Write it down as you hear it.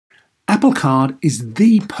Apple Card is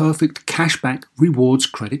the perfect cashback rewards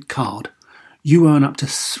credit card. You earn up to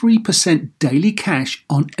 3% daily cash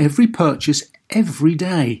on every purchase every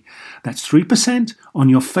day. That's 3% on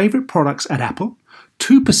your favorite products at Apple,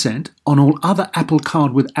 2% on all other Apple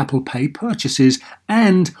Card with Apple Pay purchases,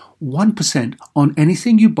 and 1% on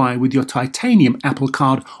anything you buy with your titanium Apple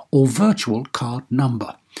Card or virtual card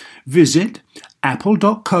number. Visit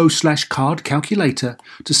apple.co/card calculator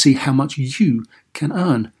to see how much you can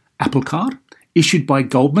earn. Apple Card, issued by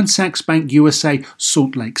Goldman Sachs Bank USA,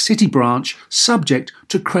 Salt Lake City branch, subject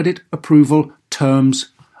to credit approval. Terms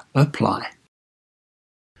apply.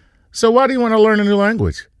 So why do you want to learn a new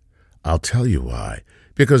language? I'll tell you why.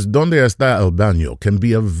 Because ¿Dónde está el baño? Can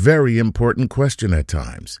be a very important question at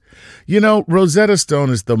times. You know, Rosetta Stone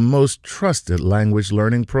is the most trusted language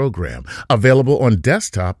learning program, available on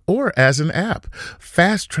desktop or as an app.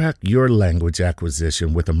 Fast-track your language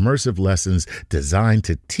acquisition with immersive lessons designed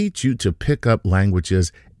to teach you to pick up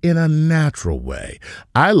languages in a natural way.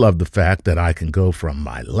 I love the fact that I can go from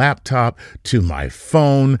my laptop to my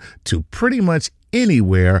phone to pretty much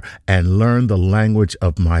anywhere and learn the language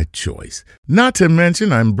of my choice. Not to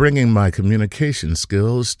mention, I'm bringing my communication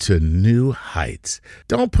skills to new heights.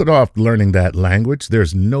 Don't put off learning that language.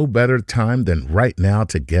 There's no better time than right now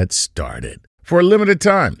to get started. For a limited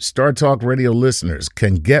time, Star Talk Radio listeners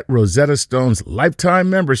can get Rosetta Stone's lifetime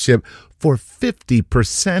membership for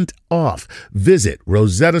 50% off. Visit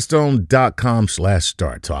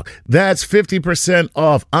rosettastone.com/StarTalk. That's 50%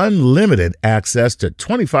 off unlimited access to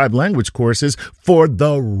 25 language courses for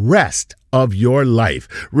the rest of your life.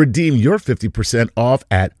 Redeem your 50% off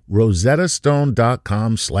at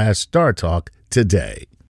rosettastone.com/StarTalk today.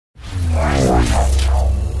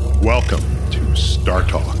 Welcome to Star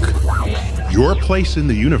Talk, your place in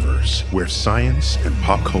the universe where science and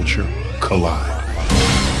pop culture collide.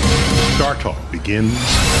 Star Talk begins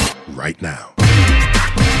right now.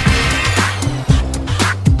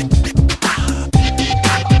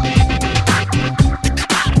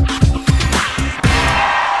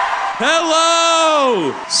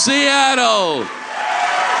 Hello, Seattle.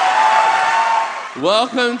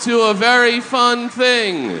 Welcome to a very fun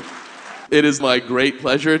thing. It is my great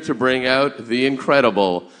pleasure to bring out the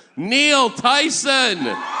incredible Neil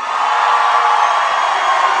Tyson.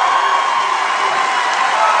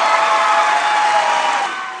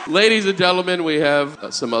 Ladies and gentlemen, we have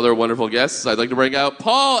some other wonderful guests. I'd like to bring out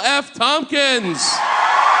Paul F. Tompkins.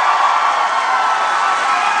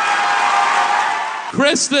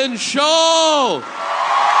 Kristen Schaal.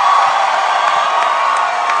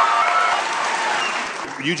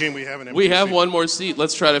 Eugene, we have an empty We have seat. one more seat.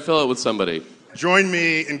 Let's try to fill it with somebody. Join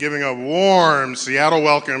me in giving a warm Seattle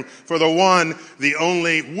welcome for the one, the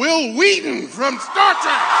only Will Wheaton from Star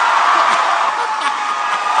Trek.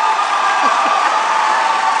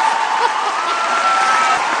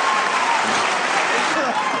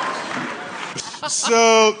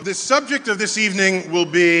 So the subject of this evening will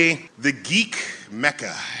be the Geek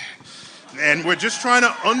Mecca. And we're just trying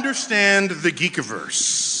to understand the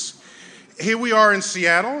Geekiverse. Here we are in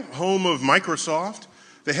Seattle, home of Microsoft,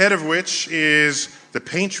 the head of which is the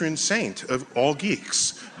patron saint of all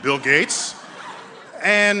geeks, Bill Gates.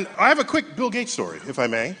 And I have a quick Bill Gates story, if I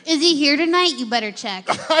may. Is he here tonight? You better check.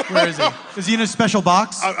 Where is he? Is he in a special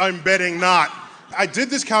box? I'm betting not. I did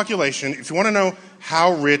this calculation, if you want to know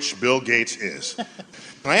how rich Bill Gates is. And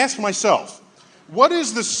I asked myself, what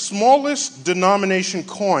is the smallest denomination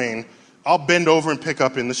coin I'll bend over and pick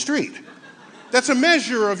up in the street? That's a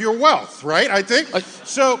measure of your wealth, right? I think.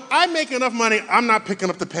 So I make enough money, I'm not picking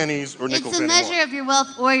up the pennies or nickels anymore. It's a measure of your wealth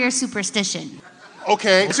or your superstition.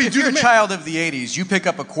 Okay. So if you're a child of the 80s, you pick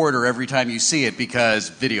up a quarter every time you see it because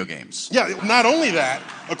video games. Yeah, not only that,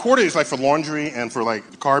 a quarter is like for laundry and for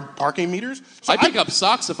like car parking meters. So I pick up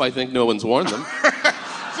socks if I think no one's worn them.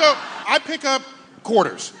 So I pick up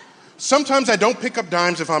quarters. Sometimes I don't pick up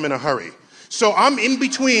dimes if I'm in a hurry. So I'm in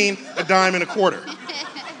between a dime and a quarter.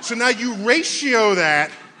 So now you ratio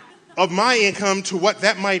that of my income to what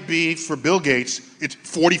that might be for Bill Gates, it's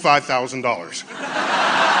 $45,000.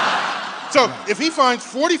 So if he finds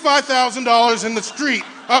 $45,000 in the street,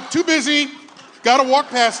 too busy, gotta walk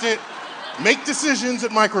past it, make decisions at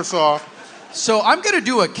Microsoft. So I'm going to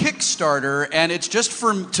do a Kickstarter, and it's just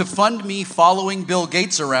to fund me following Bill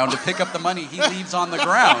Gates around to pick up the money he leaves on the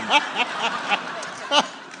ground.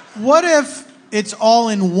 What if it's all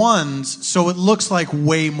in ones, so it looks like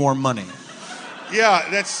way more money? Yeah,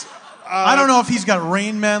 that's... I don't know if he's got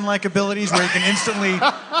Rain Man-like abilities where he can instantly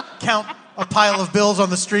count a pile of bills on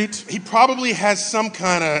the street. He probably has some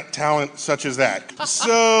kind of talent such as that.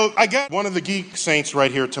 So I got one of the geek saints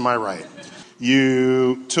right here to my right.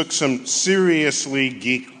 you took some seriously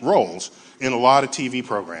geek roles in a lot of TV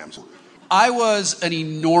programs. I was an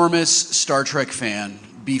enormous Star Trek fan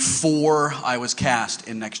before I was cast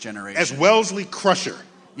in Next Generation. As Wellesley Crusher.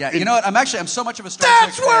 Yeah, you know what? I'm so much of a Star Trek fan.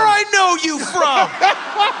 That's where I know you from!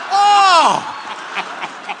 Oh!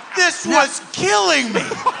 This was killing me!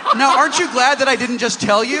 Now, aren't you glad that I didn't just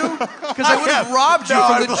tell you? Because I would have robbed you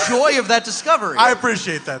from the joy of that discovery. I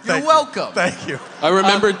appreciate that. You're welcome. Thank you. I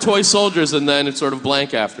remembered Toy Soldiers, and then it's sort of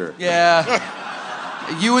blank after. Yeah.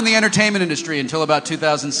 You in the entertainment industry until about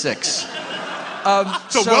 2006.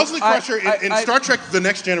 So Wellesley Crusher in Star Trek The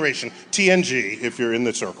Next Generation, TNG, if you're in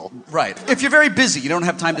the circle. Right. If you're very busy, you don't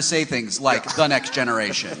have time to say things like The Next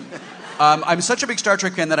Generation. I'm such a big Star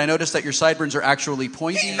Trek fan that I noticed that your sideburns are actually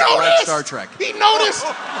pointy like Star Trek. He noticed!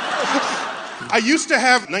 I used to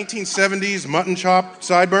have 1970s mutton chop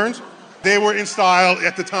sideburns. They were in style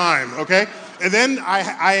at the time, okay? And then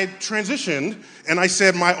I transitioned, and I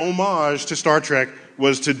said my homage to Star Trek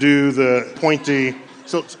was to do the pointy...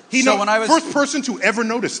 So when I was... First person to ever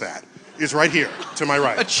notice that is right here, to my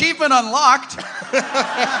right. Achievement unlocked!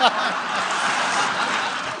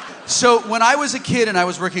 So when I was a kid and I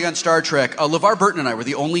was working on Star Trek, LeVar Burton and I were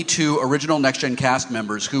the only two original Next Gen cast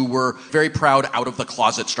members who were very proud,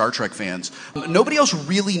 out-of-the-closet Star Trek fans. Nobody else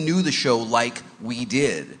really knew the show like we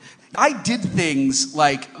did. I did things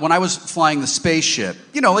like, when I was flying the spaceship,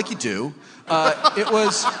 like you do, it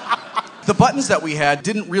was... The buttons that we had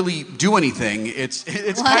didn't really do anything. It's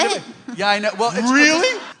kind of... Yeah, I know. Well,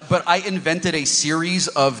 really? But I invented a series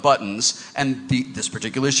of buttons, and this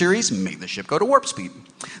particular series made the ship go to warp speed.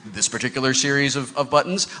 This particular series of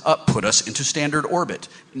buttons put us into standard orbit.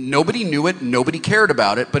 Nobody knew it, nobody cared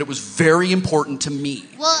about it, but it was very important to me.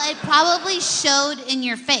 Well, it probably showed in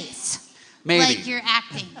your face. Maybe. Like you're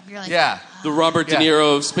acting. You're like, yeah. The Robert De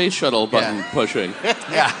Niro of Space Shuttle button pushing.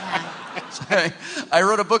 Yeah. I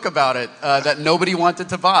wrote a book about it that nobody wanted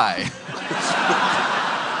to buy.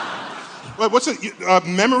 Wait, what's it?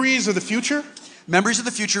 Memories of the Future? Memories of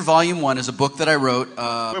the Future, Volume 1 is a book that I wrote.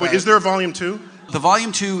 Wait, is there a Volume 2? The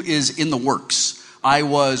Volume 2 is in the works. I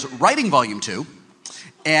was writing Volume 2,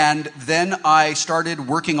 and then I started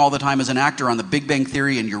working all the time as an actor on The Big Bang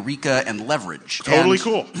Theory and Eureka and Leverage. Totally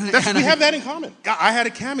cool. We have that in common. I had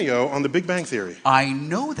a cameo on The Big Bang Theory. I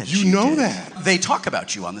know that you know did. that. They talk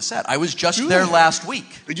about you on the set. I was just there last week.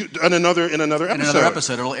 In another episode. In another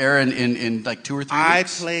episode. It'll air in like 2 or 3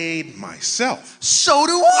 weeks. I played myself. So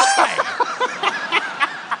do I!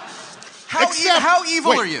 How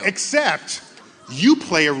evil are you? Except you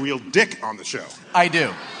play a real dick on the show. I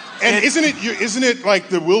do. And isn't it like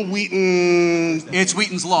the Will Wheaton... It's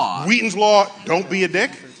Wheaton's Law. Wheaton's Law, don't be a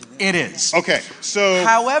dick? It is. Okay, so...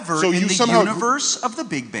 However, so in you the somehow... universe of The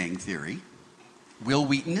Big Bang Theory, Will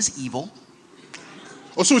Wheaton is evil.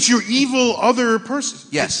 Oh, so it's your evil other person?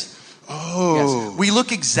 Yes. Oh. Yes. We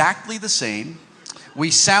look exactly the same.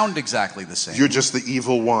 We sound exactly the same. You're just the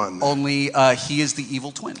evil one. Only he is the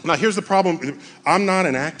evil twin. Now, here's the problem. I'm not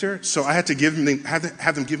an actor, so I had to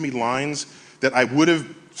have them give me lines that I would have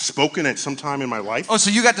spoken at some time in my life. Oh, so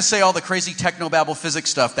you got to say all the crazy technobabble physics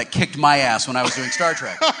stuff that kicked my ass when I was doing Star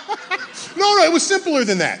Trek. No, it was simpler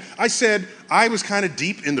than that. I said I was kind of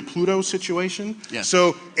deep in the Pluto situation. Yes.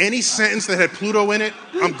 So any sentence that had Pluto in it,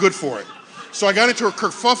 I'm good for it. So I got into a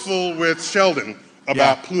kerfuffle with Sheldon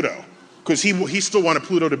about Pluto. Because he still wanted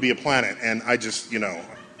Pluto to be a planet, and I just,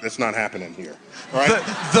 that's not happening here. All right?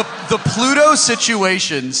 The Pluto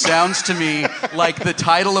situation sounds to me like the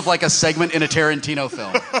title of like a segment in a Tarantino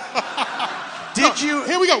film.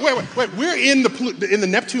 Here we go. Wait. We're in the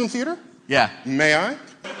Neptune Theater? Yeah. May I?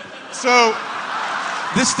 So...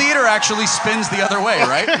 This theater actually spins the other way,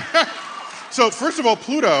 right? So, first of all,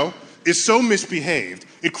 Pluto is so misbehaved,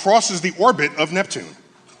 it crosses the orbit of Neptune.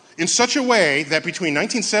 In such a way that between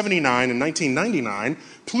 1979 and 1999,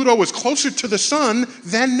 Pluto was closer to the sun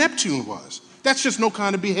than Neptune was. That's just no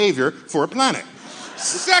kind of behavior for a planet.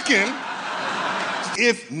 Second,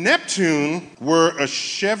 if Neptune were a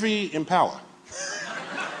Chevy Impala.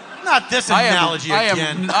 Not this analogy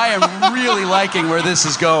again. I am really liking where this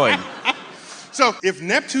is going. So, if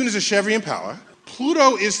Neptune is a Chevy Impala,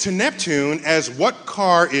 Pluto is to Neptune as what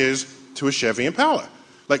car is to a Chevy Impala.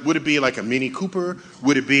 Like, would it be like a Mini Cooper?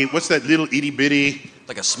 Would it be, what's that little itty-bitty?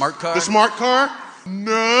 Like a smart car? The smart car?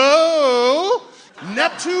 No!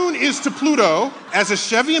 Neptune is to Pluto as a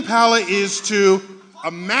Chevy Impala is to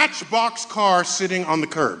a Matchbox car sitting on the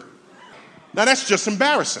curb. Now, that's just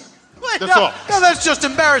embarrassing. That's all. No, that's just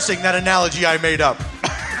embarrassing, that analogy I made up.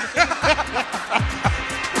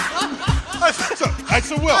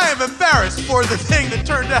 So Will. I am embarrassed for the thing that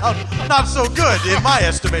turned out not so good in my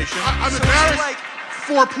estimation. I'm embarrassed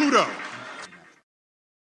for Pluto.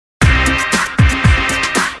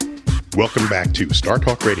 Welcome back to Star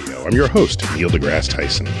Talk Radio. I'm your host, Neil deGrasse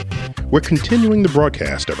Tyson. We're continuing the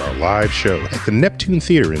broadcast of our live show at the Neptune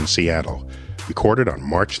Theater in Seattle, recorded on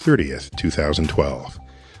March 30th, 2012.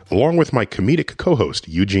 Along with my comedic co-host,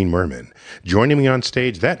 Eugene Merman. Joining me on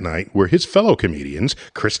stage that night were his fellow comedians,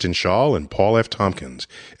 Kristen Schaal and Paul F. Tompkins,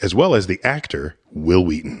 as well as the actor, Wil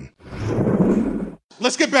Wheaton.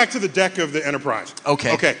 Let's get back to the deck of the Enterprise.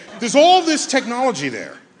 Okay. There's all this technology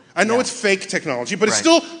there. I know it's fake technology, but it's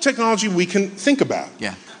still technology we can think about.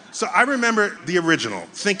 Yeah. So I remember the original,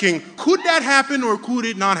 thinking, could that happen or could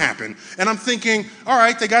it not happen? And I'm thinking, all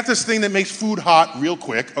right, they got this thing that makes food hot real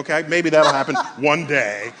quick. Okay, maybe that'll happen one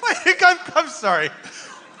day. I'm sorry.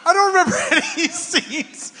 I don't remember any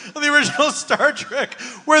scenes of the original Star Trek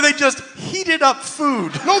where they just heated up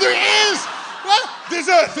food. No, there is. What? There's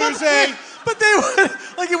a. But they would,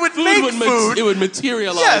 like, it would make food. It would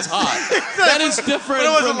materialize hot. Exactly. That is different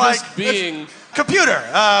from like, just being... Computer,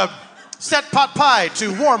 set pot pie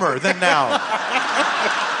to warmer than now.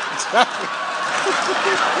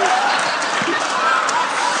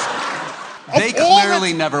 They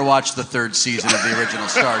clearly never watched the third season of the original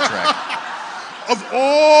Star Trek. Of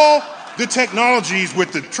all the technologies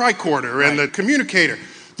with the tricorder and the communicator,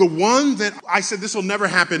 the one that I said this will never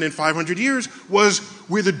happen in 500 years was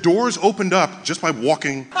where the doors opened up just by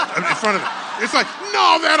walking in front of it. It's like,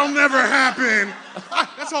 no, that'll never happen.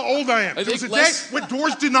 That's how old I am. There was a day when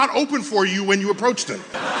doors did not open for you when you approached them.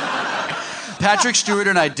 Patrick Stewart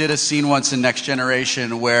and I did a scene once in Next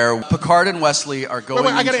Generation where Picard and Wesley are going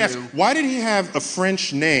I gotta ask, why did he have a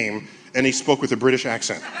French name and he spoke with a British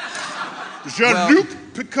accent? Jean-Luc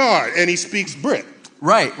Picard, and he speaks Brit.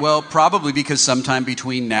 Right, well, probably because sometime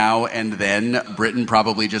between now and then, Britain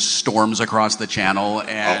probably just storms across the channel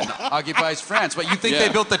and occupies France. But you think they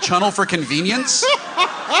built the channel for convenience?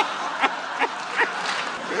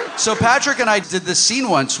 So Patrick and I did this scene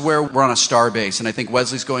once where we're on a star base, and I think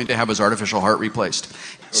Wesley's going to have his artificial heart replaced. Okay.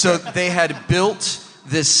 So they had built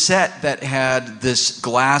this set that had this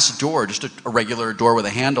glass door, just a regular door with a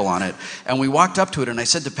handle on it. And we walked up to it, and I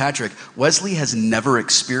said to Patrick, Wesley has never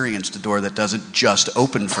experienced a door that doesn't just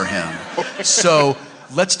open for him. So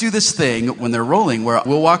let's do this thing when they're rolling where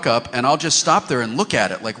we'll walk up, and I'll just stop there and look at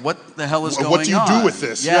it, like, what the hell is going on? What do you do with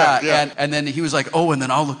this? Yeah. And then he was like, oh, and then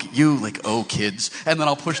I'll look at you, like, oh, kids. And then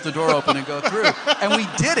I'll push the door open and go through. And we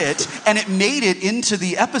did it, and it made it into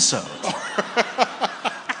the episode.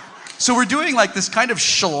 So we're doing like this kind of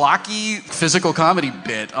schlocky physical comedy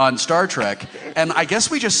bit on Star Trek, and I guess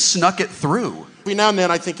we just snuck it through. Every now and then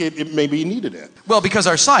I think it maybe needed it. Well, because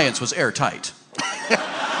our science was airtight.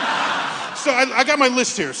 So I got my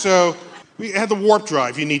list here. So we had the warp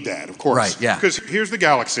drive. You need that, of course. Right, yeah. Because here's the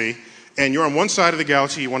galaxy, and you're on one side of the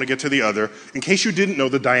galaxy, you want to get to the other. In case you didn't know,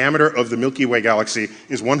 the diameter of the Milky Way galaxy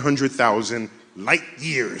is 100,000 light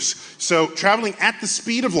years. So traveling at the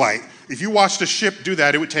speed of light, if you watched a ship do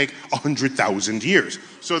that, it would take 100,000 years.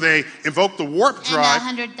 So they invoked the warp drive.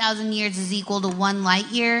 And 100,000 years is equal to 1 light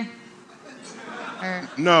year? Or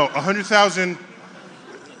No, 100,000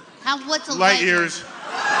 what's a light years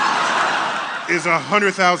is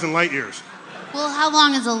 100,000 light years. Well, how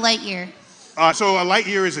long is a light year? So a light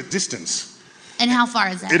year is a distance. And how far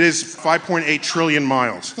is that? It is 5.8 trillion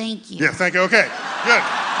miles. Thank you. Yeah, thank you. Okay, good.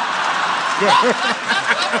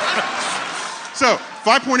 So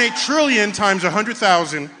 5.8 trillion times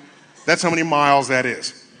 100,000, that's how many miles that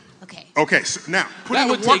is. Okay. Okay, so now... That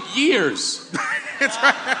would take years. That's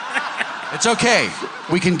right. It's okay.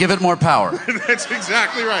 We can give it more power. That's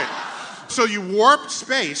exactly right. So you warp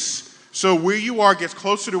space, so where you are gets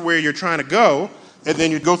closer to where you're trying to go, and then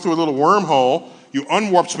you go through a little wormhole, you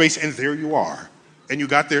unwarp space, and there you are. And you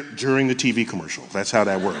got there during the TV commercial. That's how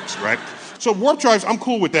that works, right? So warp drives, I'm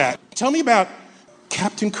cool with that. Tell me about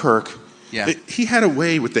Captain Kirk. Yeah. He had a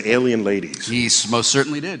way with the alien ladies. He most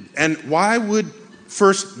certainly did. And why would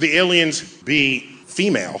first the aliens be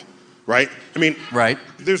female, right? I mean, right.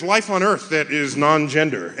 There's life on Earth that is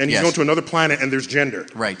non-gender, and he's going to another planet and there's gender.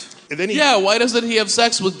 Right. And then why doesn't he have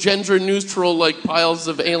sex with gender-neutral, like, piles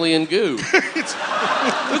of alien goo?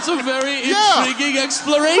 It's a very intriguing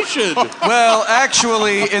exploration. Well,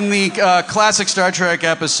 actually, in the classic Star Trek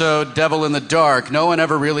episode, Devil in the Dark, no one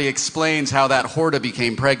ever really explains how that Horta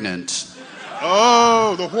became pregnant.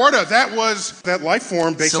 Oh, the Horta. That was that life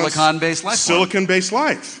form based on... Silicon-based life form. Silicon-based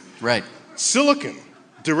life. Right. Silicon,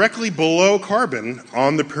 directly below carbon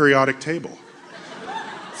on the periodic table.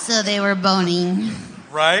 So they were boning.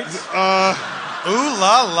 Right? Ooh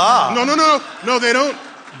la la. No, they don't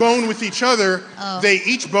bone with each other. Oh. They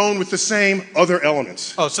each bone with the same other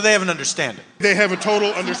elements. Oh, so they have an understanding. They have a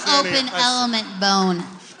total understanding. Open element bone.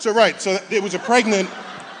 So, right, so it was a pregnant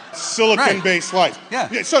silicon-based life. Yeah.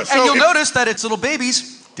 So and you'll notice that its little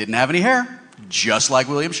babies didn't have any hair, just like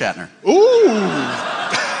William Shatner. Ooh.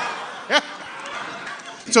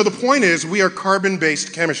 So the point is, we are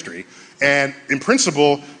carbon-based chemistry, and in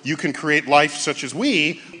principle, you can create life such as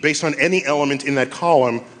we based on any element in that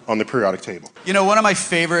column on the periodic table. You know, one of my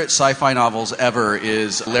favorite sci-fi novels ever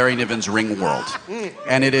is Larry Niven's Ringworld.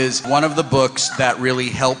 And it is one of the books that really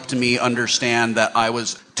helped me understand that I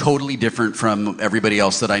was totally different from everybody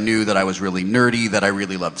else that I knew, that I was really nerdy, that I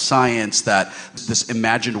really loved science, that this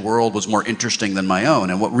imagined world was more interesting than my own.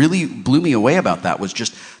 And what really blew me away about that was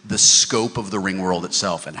just the scope of the ring world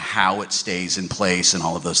itself and how it stays in place and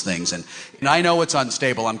all of those things. And I know it's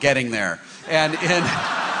unstable. I'm getting there. And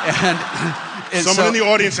someone in the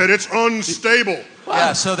audience said it's unstable.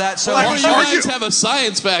 Yeah, so that... Well, you guys have a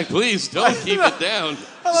science fact, please don't keep it down.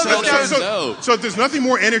 So there's nothing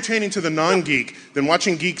more entertaining to the non-geek than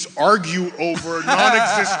watching geeks argue over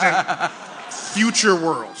non-existent future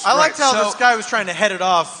worlds. I liked how this guy was trying to head it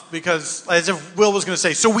off because, as if Will was going to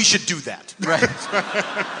say, so we should do that. Right.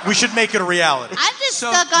 We should make it a reality. I'm just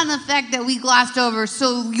stuck on the fact that we glossed over,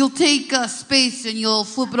 so you'll take space and you'll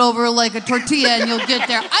flip it over like a tortilla and you'll get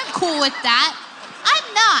there. I'm cool with that.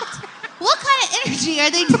 I'm not. What kind of energy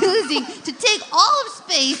are they using to take all of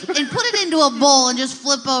space and put it into a bowl and just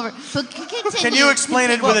flip over? So continue. Can you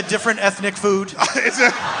explain it with a different ethnic food?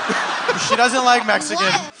 She doesn't like Mexican.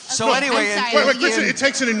 What? So anyway... Wait, listen, it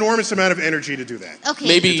takes an enormous amount of energy to do that. Okay.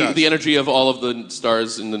 Maybe the energy of all of the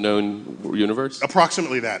stars in the known universe?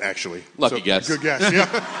 Approximately that, actually. Lucky guess. Good guess,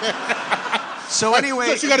 yeah. So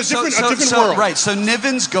anyway, so you got a different world. Right, so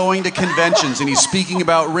Niven's going to conventions and he's speaking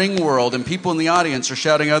about Ringworld and people in the audience are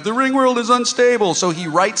shouting out, the Ringworld is unstable. So he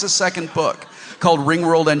writes a second book called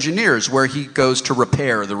Ringworld Engineers where he goes to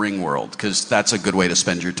repair the Ringworld because that's a good way to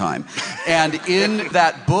spend your time. And in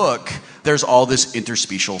that book, there's all this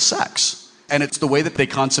interspecial sex. And it's the way that they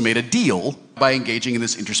consummate a deal by engaging in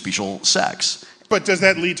this interspecial sex. But does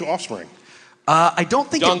that lead to offspring? I don't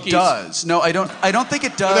think Donkeys. it does. No, I don't think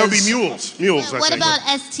it does. That would be mules. Mules, What about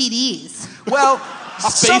STDs? Well,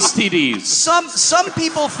 Space TDs. Some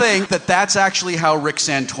people think that that's actually how Rick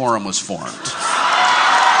Santorum was formed.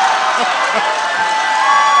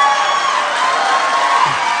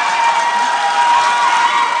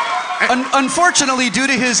 Unfortunately, due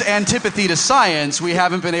to his antipathy to science, we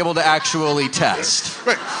haven't been able to actually test.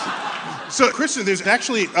 Right. So, Kristen, there's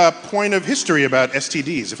actually a point of history about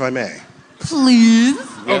STDs, if I may. Please.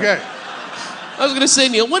 Yeah. Okay. I was going to say,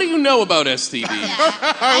 Neil, what do you know about STDs?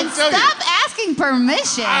 And stop asking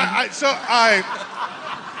permission.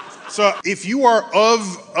 So if you are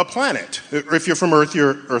of a planet, or if you're from Earth,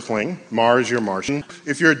 you're Earthling. Mars, you're Martian.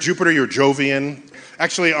 If you're Jupiter, you're Jovian.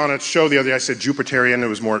 Actually, on a show the other day, I said Jupiterian. It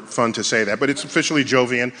was more fun to say that, but it's officially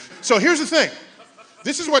Jovian. So here's the thing.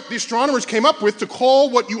 This is what the astronomers came up with to call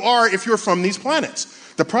what you are if you're from these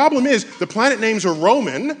planets. The problem is the planet names are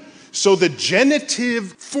Roman, so the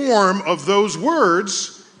genitive form of those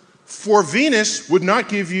words for Venus would not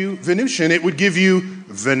give you Venusian, it would give you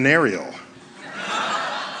venereal.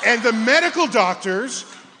 And the medical doctors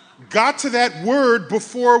got to that word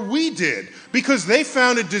before we did because they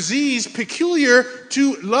found a disease peculiar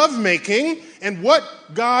to lovemaking, and what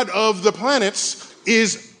god of the planets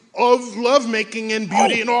is of lovemaking and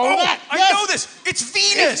beauty and all of that? I know this. It's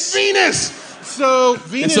Venus. It's Venus. So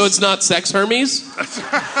Venus. And so it's not Sex Hermes?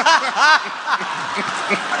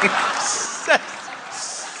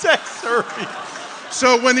 Sex Hermes.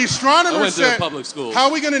 So when the I astronomers went to said, public school. how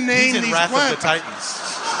are we going to name He's in these Wrath planets? of the Titans.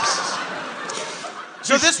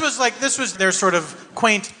 So this was their sort of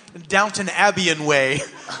quaint Downton Abbey-an way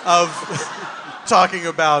of talking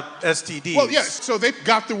about STDs. Well, yes. So they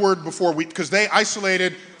got the word before because they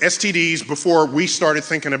isolated STDs before we started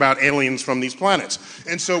thinking about aliens from these planets.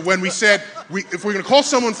 And so when we said, if we're going to call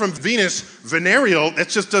someone from Venus venereal, that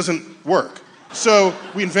just doesn't work. So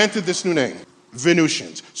we invented this new name,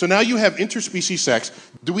 Venusians. So now you have interspecies sex.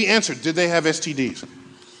 Do we answer, did they have STDs?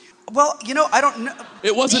 Well, you know, I don't know.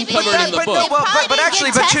 It wasn't Maybe covered in the but book. no, probably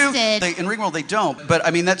actually, get too, tested. in Ringworld they don't. But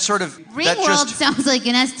I mean, that's sort of that Ringworld just. sounds like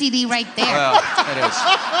an STD right there. Well, it is.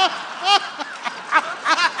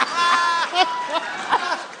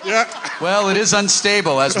 Yeah. Well, it is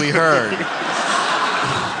unstable, as we heard.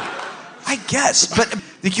 I guess, but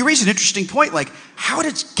you raise an interesting point. Like, how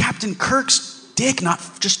did Captain Kirk's dick not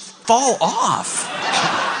just fall off?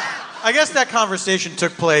 I guess that conversation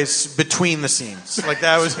took place between the scenes. Like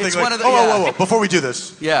that was. It's like, one of the- whoa! Before we do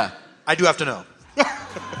this, Yeah. I do have to know.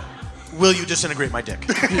 Will you disintegrate my dick? And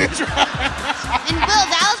Will,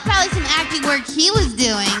 that was probably some acting work he was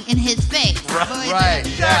doing in his face. Right,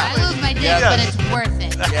 yeah. I lose my dick, Yeah. but it's worth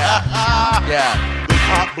it. Yeah.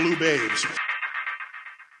 hot blue babes.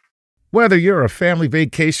 Whether you're a family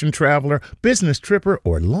vacation traveler, business tripper,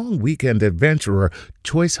 or long weekend adventurer,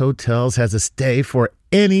 Choice Hotels has a stay for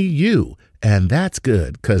any you. And that's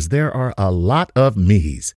good, because there are a lot of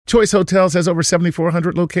me's. Choice Hotels has over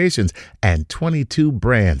 7,400 locations and 22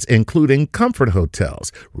 brands, including Comfort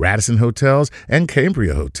Hotels, Radisson Hotels, and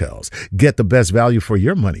Cambria Hotels. Get the best value for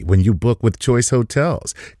your money when you book with Choice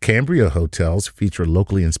Hotels. Cambria Hotels feature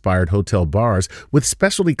locally inspired hotel bars with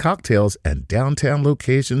specialty cocktails and downtown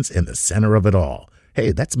locations in the center of it all.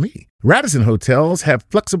 Hey, that's me. Radisson Hotels have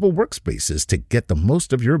flexible workspaces to get the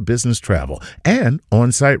most of your business travel and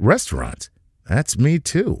on-site restaurants. That's me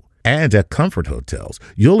too. And at Comfort Hotels,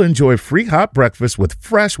 you'll enjoy free hot breakfast with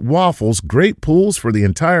fresh waffles, great pools for the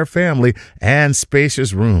entire family, and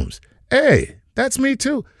spacious rooms. Hey, that's me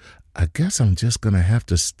too. I guess I'm just going to have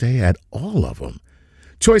to stay at all of them.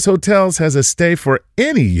 Choice Hotels has a stay for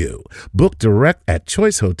any you. Book direct at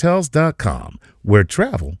choicehotels.com, where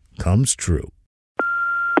travel comes true.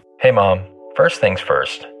 Hey Mom, first things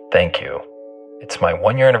first, thank you. It's my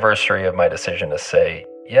 1-year anniversary of my decision to say,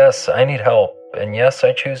 yes, I need help, and yes,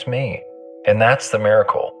 I choose me. And that's the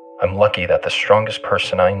miracle. I'm lucky that the strongest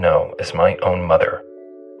person I know is my own mother.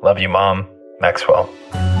 Love you, Mom. Maxwell.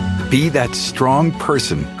 Be that strong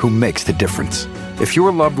person who makes the difference. If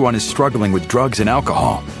your loved one is struggling with drugs and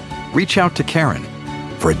alcohol, reach out to Caron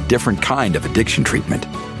for a different kind of addiction treatment.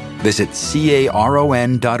 Visit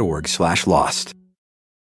caron.org/lost.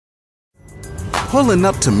 Pulling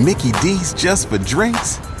up to Mickey D's just for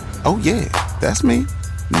drinks? Oh yeah, that's me.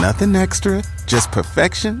 Nothing extra, just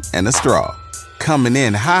perfection and a straw. Coming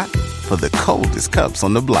in hot for the coldest cups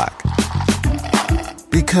on the block.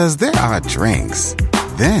 Because there are drinks.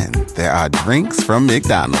 Then there are drinks from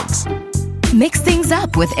McDonald's. Mix things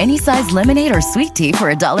up with any size lemonade or sweet tea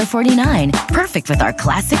for $1.49. Perfect with our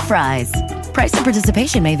classic fries. Price and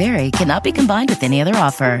participation may vary. Cannot be combined with any other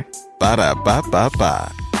offer.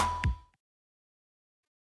 Ba-da-ba-ba-ba.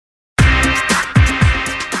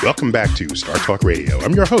 Welcome back to Star Talk Radio.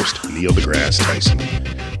 I'm your host, Neil deGrasse Tyson.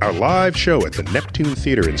 Our live show at the Neptune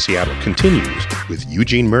Theater in Seattle continues with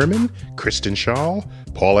Eugene Merman, Kristen Schaal,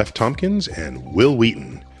 Paul F. Tompkins, and Will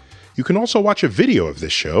Wheaton. You can also watch a video of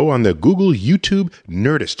this show on the Google YouTube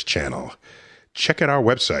Nerdist channel. Check out our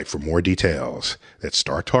website for more details. That's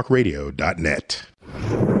startalkradio.net.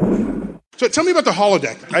 So tell me about the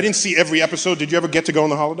holodeck. I didn't see every episode. Did you ever get to go on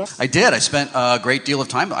the holodeck? I did. I spent a great deal of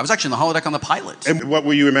time. I was actually in the holodeck on the pilot. And what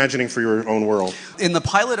were you imagining for your own world? In the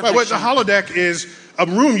pilot of the holodeck is a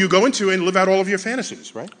room you go into and live out all of your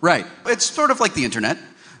fantasies, right? Right. It's sort of like the internet.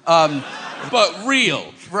 But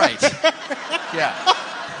real. Right. Yeah.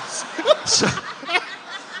 So,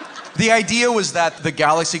 the idea was that the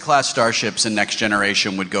Galaxy-class starships in Next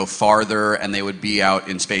Generation would go farther and they would be out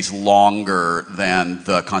in space longer than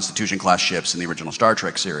the Constitution-class ships in the original Star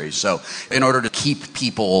Trek series. So in order to keep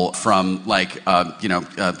people from,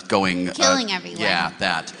 going... Killing everyone. Yeah,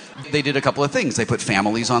 that. They did a couple of things. They put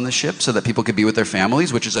families on the ship so that people could be with their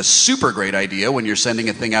families, which is a super great idea when you're sending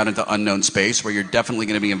a thing out into unknown space where you're definitely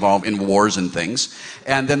going to be involved in wars and things.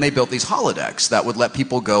 And then they built these holodecks that would let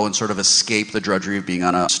people go and sort of escape the drudgery of being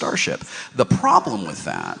on a starship. The problem with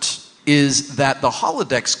that is that the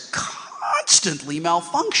holodecks constantly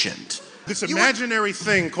malfunctioned. This imaginary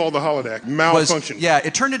thing called the holodeck malfunctioned.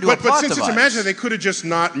 It turned into a plot But since device. it's imaginary, they could have just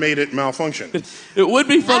not made it malfunction. It would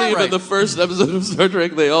be funny if Right. in the first episode of Star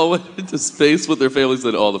Trek they all went into space with their families,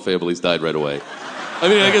 then all the families died right away. I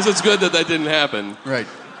mean, I guess it's good that didn't happen. Right.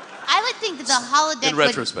 I would think that the In holodeck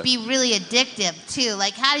retrospect. would be really addictive too.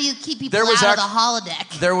 Like, how do you keep people There was out of act- the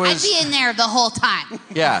holodeck? there was- I'd be in there the whole time.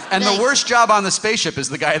 Yeah, and Like- the worst job on the spaceship is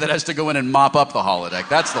the guy that has to go in and mop up the holodeck.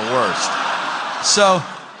 That's the worst. So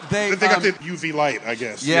they got the UV light, I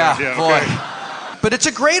guess. Yeah, boy. okay. But it's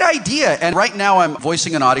a great idea. And right now I'm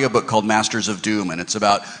voicing an audiobook called Masters of Doom, and it's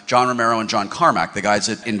about John Romero and John Carmack, the guys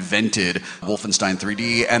that invented Wolfenstein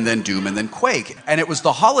 3D and then Doom and then Quake. And it was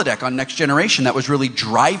the holodeck on Next Generation that was really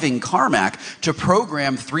driving Carmack to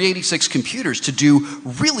program 386 computers to do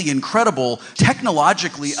really incredible,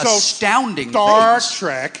 technologically astounding Star things.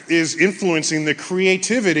 Trek is influencing the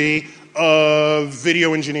creativity of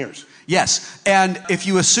video engineers. Yes, and if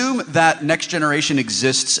you assume that Next Generation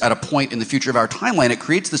exists at a point in the future of our timeline, it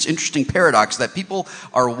creates this interesting paradox that people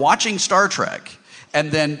are watching Star Trek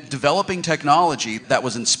and then developing technology that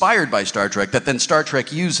was inspired by Star Trek that then Star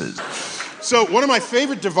Trek uses. So one of my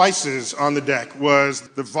favorite devices on the deck was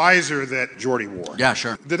the visor that Geordi wore. Yeah,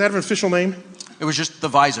 sure. Did that have an official name? It was just the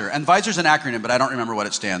visor. And visor's an acronym, but I don't remember what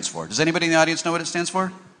it stands for. Does anybody in the audience know what it stands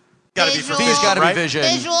for? Visual, V's got to be vision.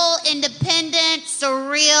 Visual, independent,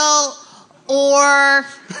 surreal, or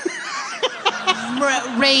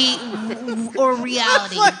ray or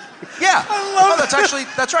reality. Yeah.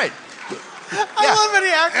 That's right. I love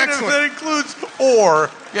any acronym that includes or.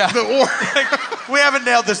 Yeah. The or. We haven't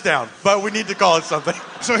nailed this down, but we need to call it something.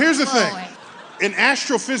 So here's the thing. In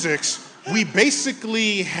astrophysics, we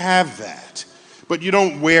basically have that, but you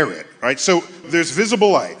don't wear it, right? So there's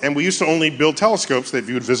visible light, and we used to only build telescopes that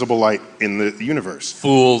viewed visible light in the universe.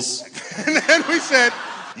 Fools. And then we said,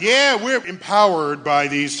 yeah, we're empowered by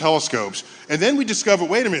these telescopes. And then we discovered,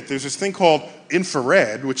 wait a minute, there's this thing called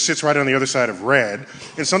infrared, which sits right on the other side of red,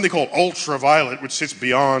 and something called ultraviolet, which sits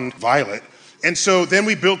beyond violet. And so then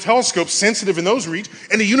we built telescopes sensitive in those regions,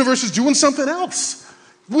 and the universe is doing something else.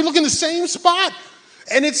 We look in the same spot,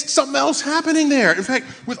 and it's something else happening there. In fact,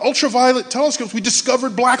 with ultraviolet telescopes, we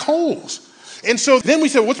discovered black holes. And so then we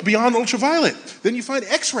said, what's beyond ultraviolet? Then you find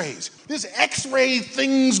X-rays. There's X-ray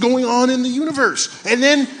things going on in the universe. And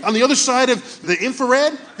then on the other side of the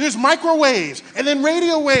infrared, there's microwaves, and then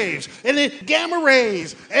radio waves, and then gamma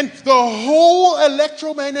rays. And the whole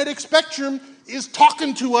electromagnetic spectrum is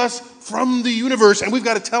talking to us from the universe, and we've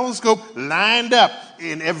got a telescope lined up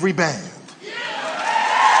in every band.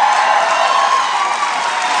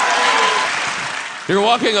 You're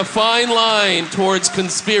walking a fine line towards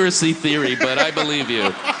conspiracy theory, but I believe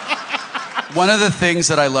you. One of the things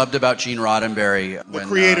that I loved about Gene Roddenberry, the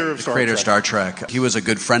creator of Star Trek, he was a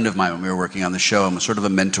good friend of mine when we were working on the show and was sort of a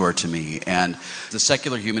mentor to me. And the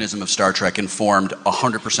secular humanism of Star Trek informed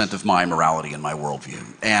 100% of my morality and my worldview.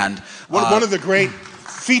 And one of the great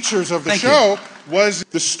features of the show was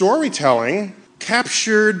the storytelling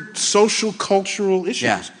captured social cultural issues.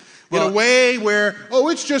 Yeah. In a way where,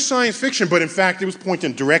 it's just science fiction, but in fact, it was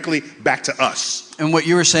pointing directly back to us. And what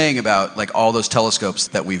you were saying about like all those telescopes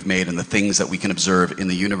that we've made and the things that we can observe in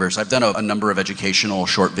the universe, I've done a number of educational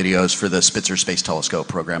short videos for the Spitzer Space Telescope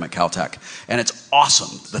program at Caltech, and it's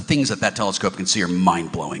awesome. The things that telescope can see are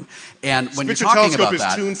mind-blowing. And when Spitzer you're talking about telescope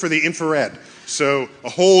that, is tuned for the infrared, so a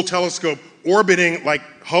whole telescope orbiting like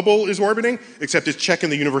Hubble is orbiting, except it's checking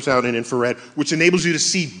the universe out in infrared, which enables you to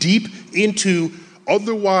see deep into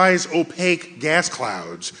otherwise opaque gas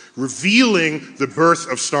clouds, revealing the birth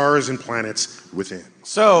of stars and planets within.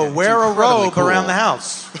 So wear a robe around the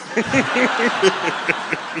house.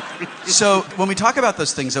 So when we talk about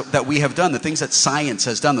those things that we have done, the things that science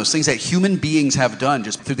has done, those things that human beings have done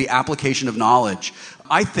just through the application of knowledge,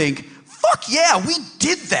 I think, fuck yeah, we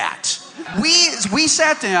did that. We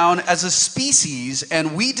sat down as a species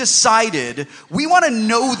and we decided we want to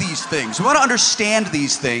know these things. We want to understand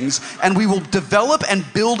these things, and we will develop and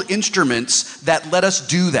build instruments that let us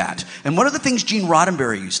do that. And one of the things Gene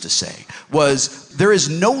Roddenberry used to say was, there is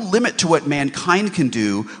no limit to what mankind can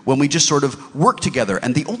do when we just sort of work together.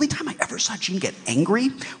 And the only time I ever saw Gene get angry,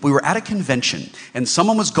 we were at a convention and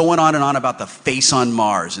someone was going on and on about the face on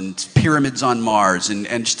Mars and pyramids on Mars and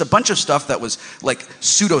just a bunch of stuff that was like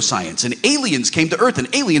pseudoscience. And aliens came to Earth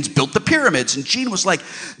and aliens built the pyramids. And Gene was like,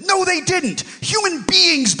 no, they didn't. Human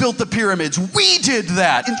beings built the pyramids. We did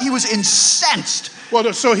that. And he was incensed.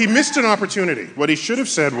 Well, so he missed an opportunity. What he should have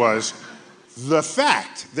said was, the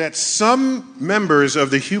fact that some members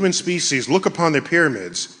of the human species look upon the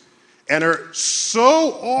pyramids and are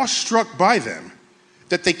so awestruck by them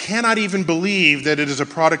that they cannot even believe that it is a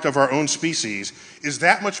product of our own species is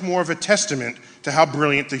that much more of a testament to how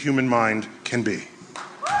brilliant the human mind can be.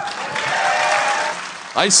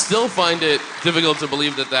 I still find it difficult to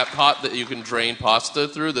believe that pot that you can drain pasta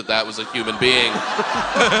through, that was a human being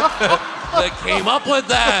that came up with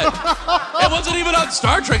that. It wasn't even on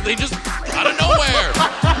Star Trek. They just out of nowhere.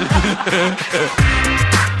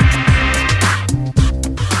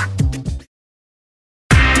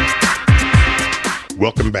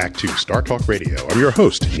 Welcome back to Star Talk Radio. I'm your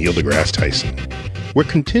host, Neil deGrasse Tyson. We're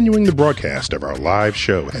continuing the broadcast of our live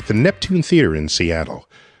show at the Neptune Theater in Seattle,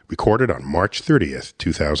 recorded on March 30th,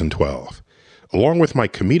 2012. Along with my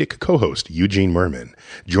comedic co-host, Eugene Merman.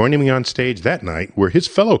 Joining me on stage that night were his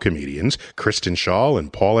fellow comedians, Kristen Schaal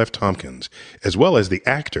and Paul F. Tompkins, as well as the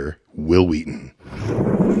actor, Wil Wheaton.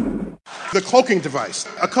 The cloaking device.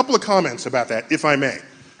 A couple of comments about that, if I may.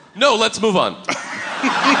 No, let's move on.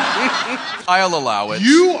 I'll allow it.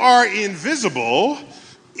 You are invisible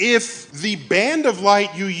if the band of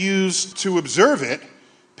light you use to observe it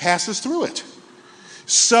passes through it.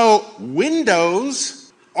 So windows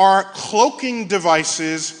are cloaking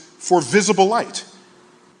devices for visible light.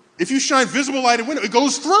 If you shine visible light at a window, it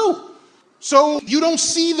goes through. So you don't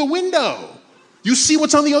see the window. You see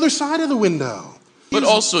what's on the other side of the window. But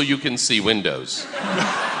also you can see windows.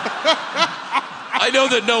 I know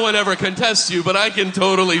that no one ever contests you, but I can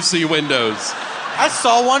totally see windows. I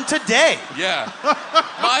saw one today. Yeah.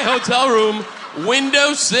 My hotel room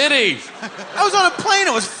Window City. I was on a plane.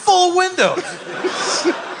 It was full of windows.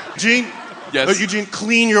 Gene? Yes. Eugene,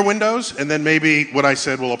 clean your windows, and then maybe what I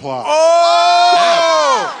said will apply.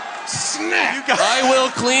 Oh! Snap! I will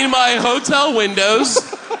clean my hotel windows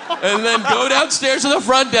and then go downstairs to the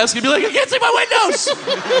front desk and be like, I can't see my windows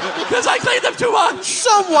because I cleaned them too much.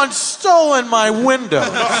 Someone's stolen my windows.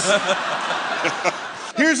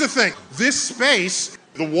 Here's the thing. This space,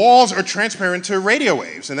 the walls are transparent to radio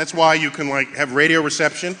waves, and that's why you can have radio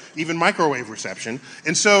reception, even microwave reception.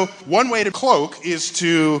 And so one way to cloak is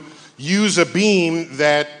to use a beam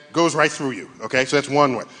that goes right through you, okay? So that's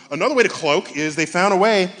one way. Another way to cloak is they found a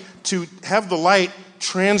way to have the light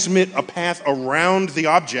transmit a path around the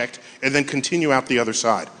object and then continue out the other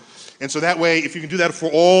side. And so that way, if you can do that for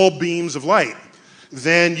all beams of light,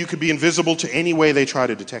 then you could be invisible to any way they try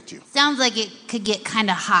to detect you. Sounds like it could get kind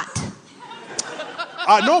of hot.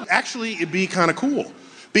 No, actually, it'd be kind of cool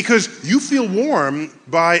because you feel warm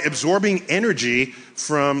by absorbing energy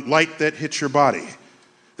from light that hits your body.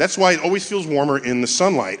 That's why it always feels warmer in the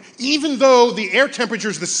sunlight, even though the air temperature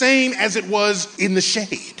is the same as it was in the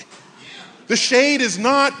shade. The shade is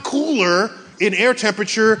not cooler in air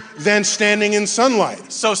temperature than standing in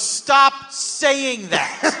sunlight. So stop saying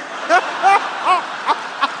that.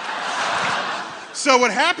 So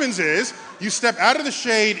what happens is you step out of the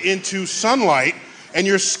shade into sunlight and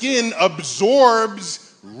your skin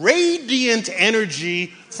absorbs radiant energy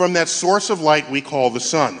from that source of light we call the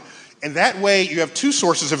sun. And that way you have two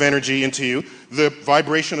sources of energy into you, the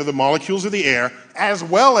vibration of the molecules of the air as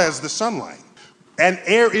well as the sunlight. And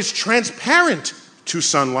air is transparent to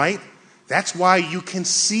sunlight. That's why you can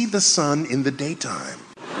see the sun in the daytime.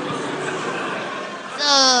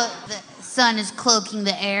 So the sun is cloaking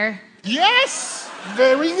the air? Yes!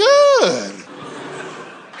 Very good.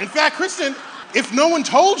 In fact, Kristen, if no one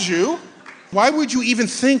told you, why would you even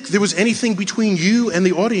think there was anything between you and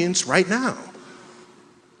the audience right now?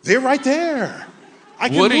 They're right there.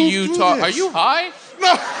 What are you talking? Are you high?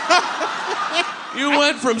 No. You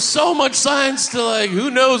went from so much science to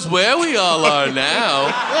who knows where we all are now.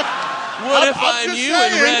 What if I'm you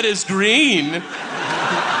and red is green?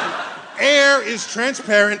 Air is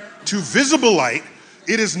transparent to visible light.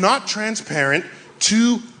 It is not transparent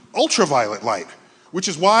to ultraviolet light, which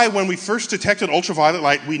is why when we first detected ultraviolet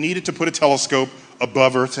light, we needed to put a telescope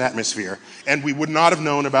above Earth's atmosphere, and we would not have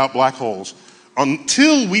known about black holes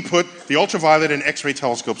until we put the ultraviolet and X-ray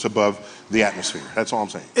telescopes above the atmosphere. That's all I'm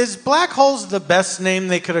saying. Is black holes the best name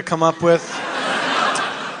they could have come up with?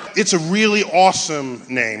 It's a really awesome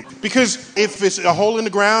name because if it's a hole in the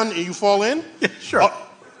ground and you fall in, yeah, sure.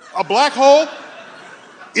 A black hole,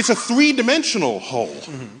 it's a three-dimensional hole.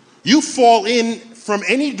 Mm-hmm. You fall in from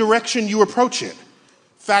any direction you approach it.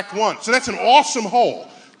 Fact one. So that's an awesome hole.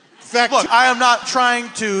 Fact Look, two. I am not trying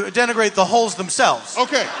to denigrate the holes themselves.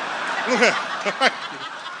 Okay.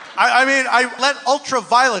 I mean, I let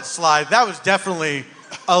ultraviolet slide. That was definitely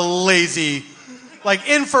a lazy...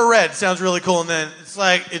 infrared sounds really cool, and then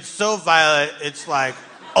it's so violet, it's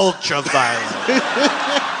ultraviolet.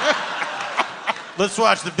 Let's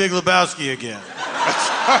watch The Big Lebowski again.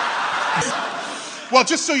 Well,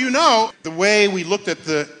 just so you know, the way we looked at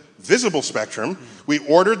the visible spectrum, we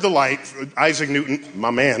ordered the light. Isaac Newton,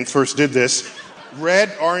 my man, first did this.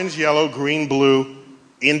 Red, orange, yellow, green, blue,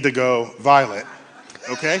 indigo, violet.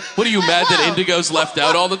 Okay? What are you mad that indigo's left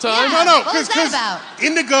out all the time? Yeah. No, What was that about?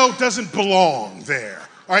 indigo doesn't belong there.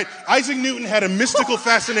 All right? Isaac Newton had a mystical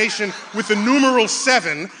fascination with the numeral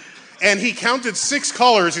 7, and he counted 6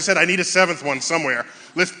 colors. He said, I need a 7th one somewhere.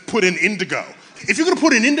 Let's put in indigo. If you're going to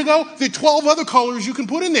put in indigo, there are 12 other colors you can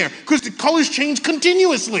put in there because the colors change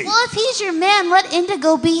continuously. Well, if he's your man, let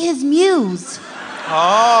indigo be his muse. Oh,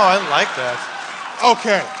 I like that.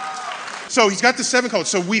 Okay. So he's got the 7 colors.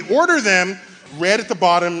 So we order them red at the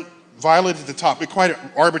bottom, violet at the top. It's quite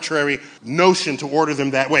an arbitrary notion to order them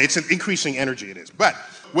that way. It's an increasing energy, it is. But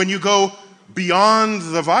when you go beyond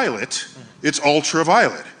the violet, it's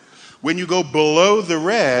ultraviolet. When you go below the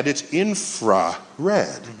red, it's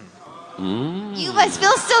infrared. You must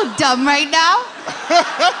feel so dumb right now.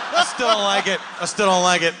 I still don't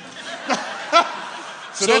like it.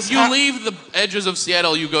 So if you leave the edges of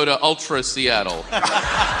Seattle, you go to Ultra Seattle.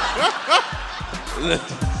 The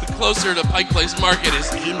closer to Pike Place Market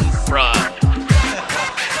is infra.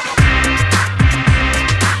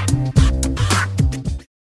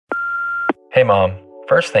 Hey, Mom.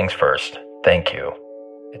 First things first, thank you.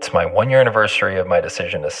 It's my 1-year anniversary of my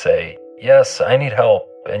decision to say, yes, I need help,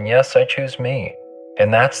 and yes, I choose me.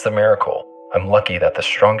 And that's the miracle. I'm lucky that the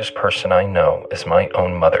strongest person I know is my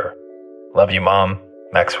own mother. Love you, Mom.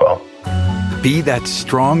 Maxwell. Be that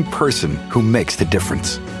strong person who makes the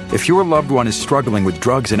difference. If your loved one is struggling with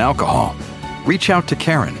drugs and alcohol, reach out to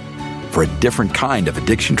Caron for a different kind of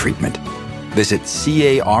addiction treatment. Visit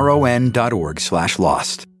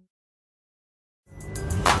caron.org/lost.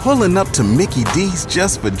 Pulling up to Mickey D's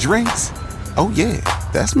just for drinks? Oh yeah,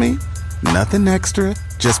 that's me. Nothing extra,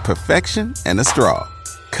 just perfection and a straw.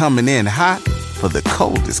 Coming in hot for the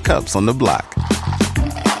coldest cups on the block.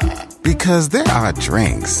 Because there are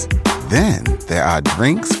drinks. Then there are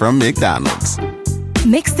drinks from McDonald's.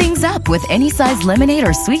 Mix things up with any size lemonade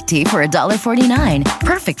or sweet tea for $1.49.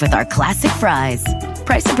 Perfect with our classic fries.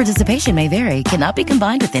 Price and participation may vary. Cannot be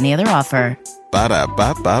combined with any other offer.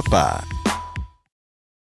 Ba-da-ba-ba-ba.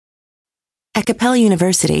 At Capella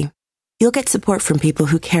University, you'll get support from people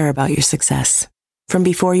who care about your success. From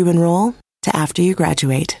before you enroll to after you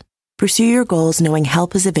graduate. Pursue your goals knowing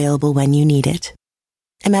help is available when you need it.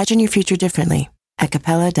 Imagine your future differently at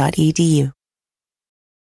capella.edu.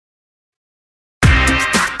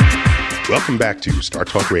 Welcome back to Star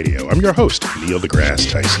Talk Radio. I'm your host, Neil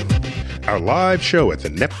deGrasse Tyson. Our live show at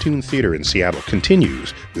the Neptune Theater in Seattle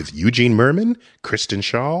continues with Eugene Merman, Kristen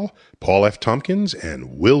Schaal, Paul F. Tompkins,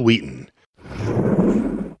 and Will Wheaton.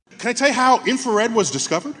 Can I tell you how infrared was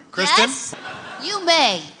discovered? Kristen? Yes? You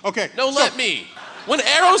may. Okay. No, let me. When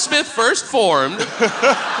Aerosmith first formed,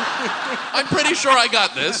 I'm pretty sure I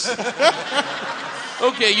got this.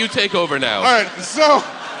 Okay, you take over now. All right, so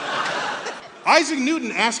Isaac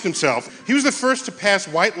Newton asked himself, he was the first to pass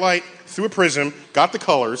white light through a prism, got the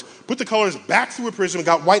colors, put the colors back through a prism, and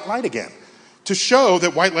got white light again, to show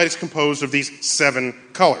that white light is composed of these 7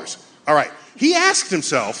 colors. All right, he asked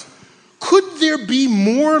himself, could there be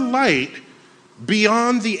more light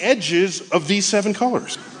beyond the edges of these 7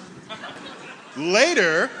 colors?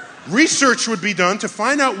 Later, research would be done to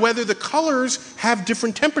find out whether the colors have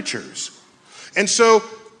different temperatures. And so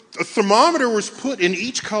a thermometer was put in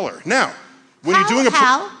each color. Now, when you're doing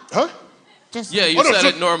Huh? Just yeah, you said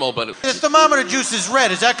it normal, but... The thermometer juice is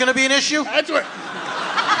red. Is that going to be an issue? That's right.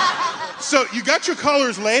 So you got your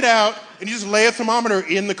colors laid out, and you just lay a thermometer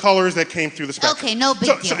in the colors that came through the spectrum. Okay, no big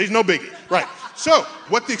deal. So it's no biggie. Right. So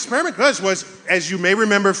what the experiment was, as you may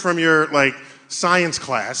remember from your, science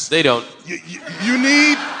class... They don't. You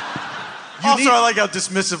need... I like how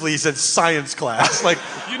dismissively he said science class. Like,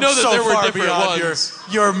 you know that so there were far different beyond ones.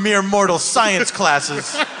 Your mere mortal science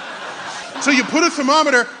classes. So you put a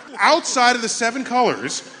thermometer outside of the 7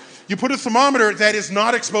 colors. You put a thermometer that is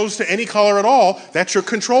not exposed to any color at all. That's your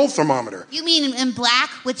control thermometer. You mean in black,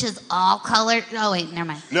 which is all colored? Oh, wait, never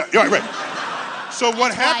mind. No, right. So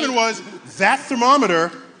what happened was that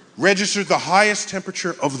thermometer registered the highest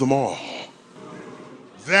temperature of them all.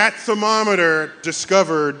 That thermometer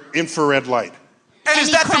discovered infrared light. And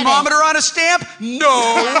is that thermometer on a stamp?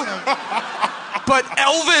 No. But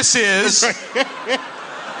Elvis is.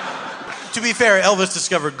 To be fair, Elvis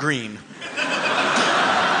discovered green.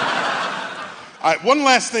 All right, one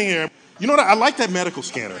last thing here. You know what? I like that medical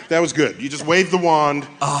scanner. That was good. You just wave the wand,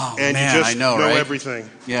 and man, you just I know, right? everything.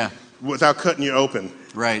 Yeah. Without cutting you open.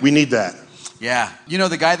 Right. We need that. Yeah. You know,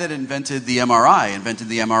 the guy that invented the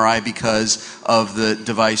MRI because of the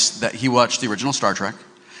device that he watched the original Star Trek,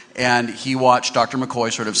 and he watched Dr.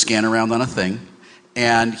 McCoy sort of scan around on a thing,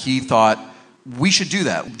 and he thought, we should do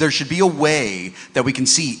that. There should be a way that we can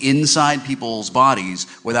see inside people's bodies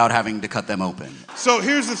without having to cut them open. So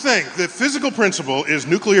here's the thing. The physical principle is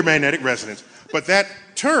nuclear magnetic resonance, but that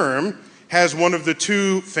term has one of the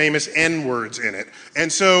 2 famous N words in it.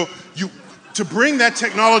 And so to bring that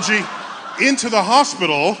technology into the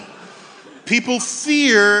hospital, people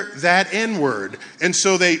fear that N word. And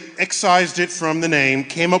so they excised it from the name,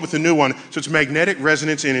 came up with a new one. So it's magnetic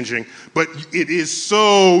resonance imaging, but it is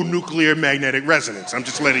so nuclear magnetic resonance. I'm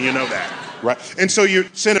just letting you know that, right? And so you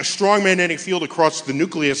send a strong magnetic field across the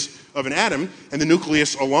nucleus of an atom, and the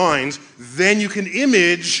nucleus aligns. Then you can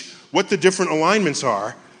image what the different alignments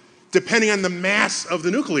are, depending on the mass of the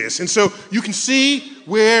nucleus. And so you can see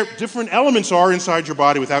where different elements are inside your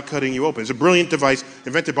body without cutting you open. It's a brilliant device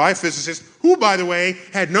invented by a physicist who, by the way,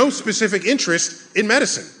 had no specific interest in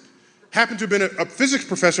medicine. Happened to have been a physics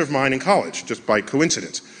professor of mine in college, just by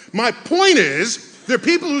coincidence. My point is, there are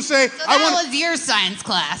people who say, So that was your science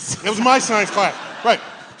class. It was my science class, right.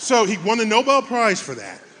 So he won the Nobel Prize for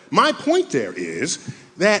that. My point there is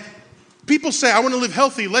that people say, I want to live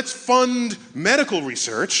healthy, let's fund medical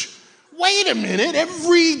research. Wait a minute,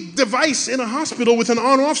 every device in a hospital with an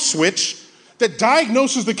on-off switch that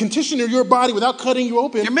diagnoses the condition of your body without cutting you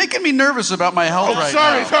open. You're making me nervous about my health right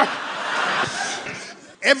now. Sorry.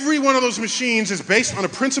 Every one of those machines is based on a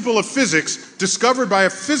principle of physics discovered by a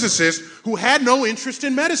physicist who had no interest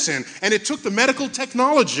in medicine. And it took the medical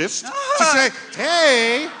technologist to say,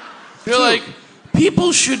 hey... You're like,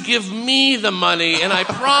 people should give me the money, and I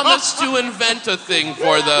promise to invent a thing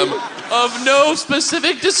for them of no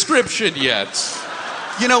specific description yet.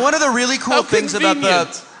 You know, one of the really cool things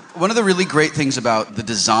convenient. One of the really great things about the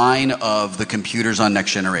design of the computers on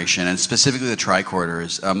Next Generation, and specifically the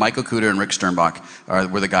tricorders, Mike Okuda and Rick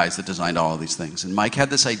Sternbach were the guys that designed all of these things. And Mike had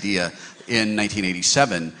this idea in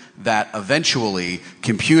 1987 that eventually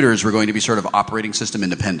computers were going to be sort of operating system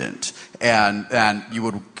independent. And you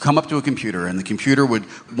would come up to a computer, and the computer would,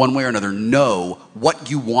 one way or another, know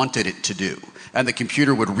what you wanted it to do. And the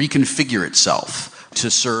computer would reconfigure itself to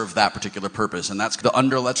serve that particular purpose, and that's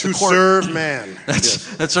serve man.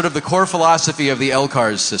 That's sort of the core philosophy of the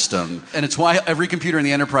LCARS system, and it's why every computer in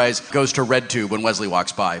the enterprise goes to RedTube when Wesley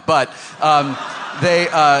walks by. But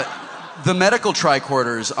the medical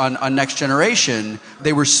tricorders on Next Generation,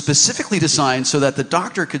 they were specifically designed so that the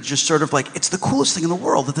doctor could just sort of it's the coolest thing in the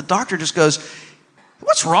world that the doctor just goes,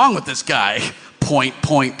 what's wrong with this guy? Point,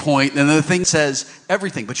 and then the thing says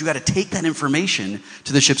everything, but you got to take that information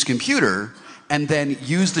to the ship's computer and then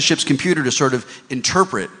use the ship's computer to sort of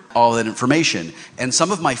interpret all that information. And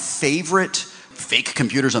some of my favorite fake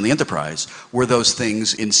computers on the Enterprise were those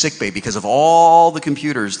things in sickbay, because of all the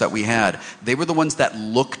computers that we had, they were the ones that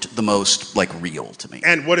looked the most real to me.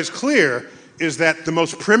 And what is clear is that the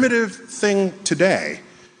most primitive thing today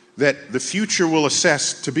that the future will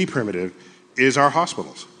assess to be primitive is our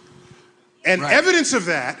hospitals. And evidence of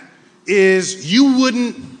that is you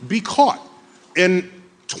wouldn't be caught in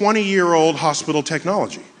 20-year-old hospital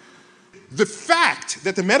technology. The fact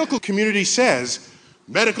that the medical community says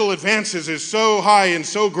medical advances is so high and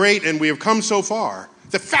so great and we have come so far,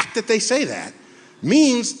 the fact that they say that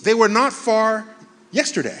means they were not far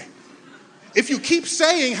yesterday. If you keep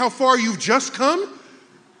saying how far you've just come,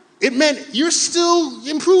 it meant you're still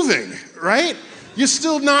improving, right? You're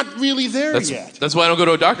still not really there yet. That's why I don't go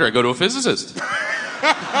to a doctor. I go to a physicist.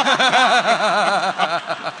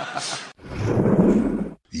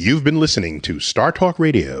 You've been listening to Star Talk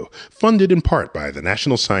Radio, funded in part by the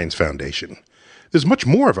National Science Foundation. There's much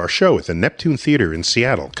more of our show at the Neptune Theater in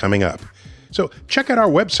Seattle coming up. So check out our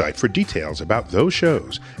website for details about those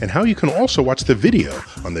shows and how you can also watch the video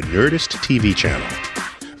on the Nerdist TV channel.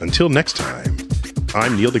 Until next time,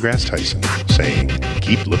 I'm Neil deGrasse Tyson, saying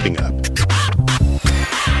keep looking up.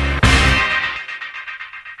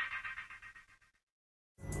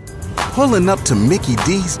 Pulling up to Mickey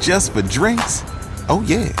D's just for drinks? Oh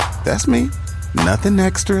yeah, that's me. Nothing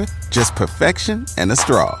extra, just perfection and a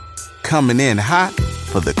straw. Coming in hot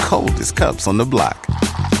for the coldest cups on the block.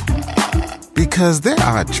 Because there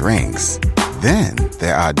are drinks. Then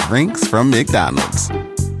there are drinks from McDonald's.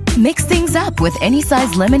 Mix things up with any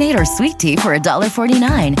size lemonade or sweet tea for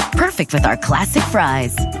 $1.49. Perfect with our classic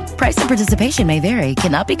fries. Price and participation may vary.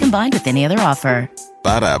 Cannot be combined with any other offer.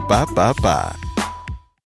 Ba-da-ba-ba-ba.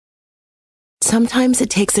 Sometimes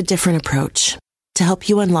it takes a different approach to help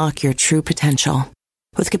you unlock your true potential.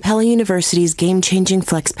 With Capella University's game-changing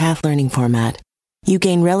FlexPath learning format, you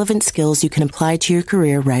gain relevant skills you can apply to your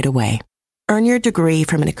career right away. Earn your degree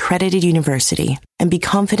from an accredited university and be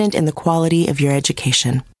confident in the quality of your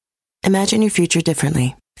education. Imagine your future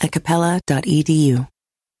differently at capella.edu.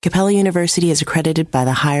 Capella University is accredited by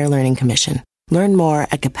the Higher Learning Commission. Learn more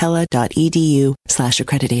at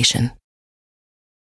capella.edu/accreditation.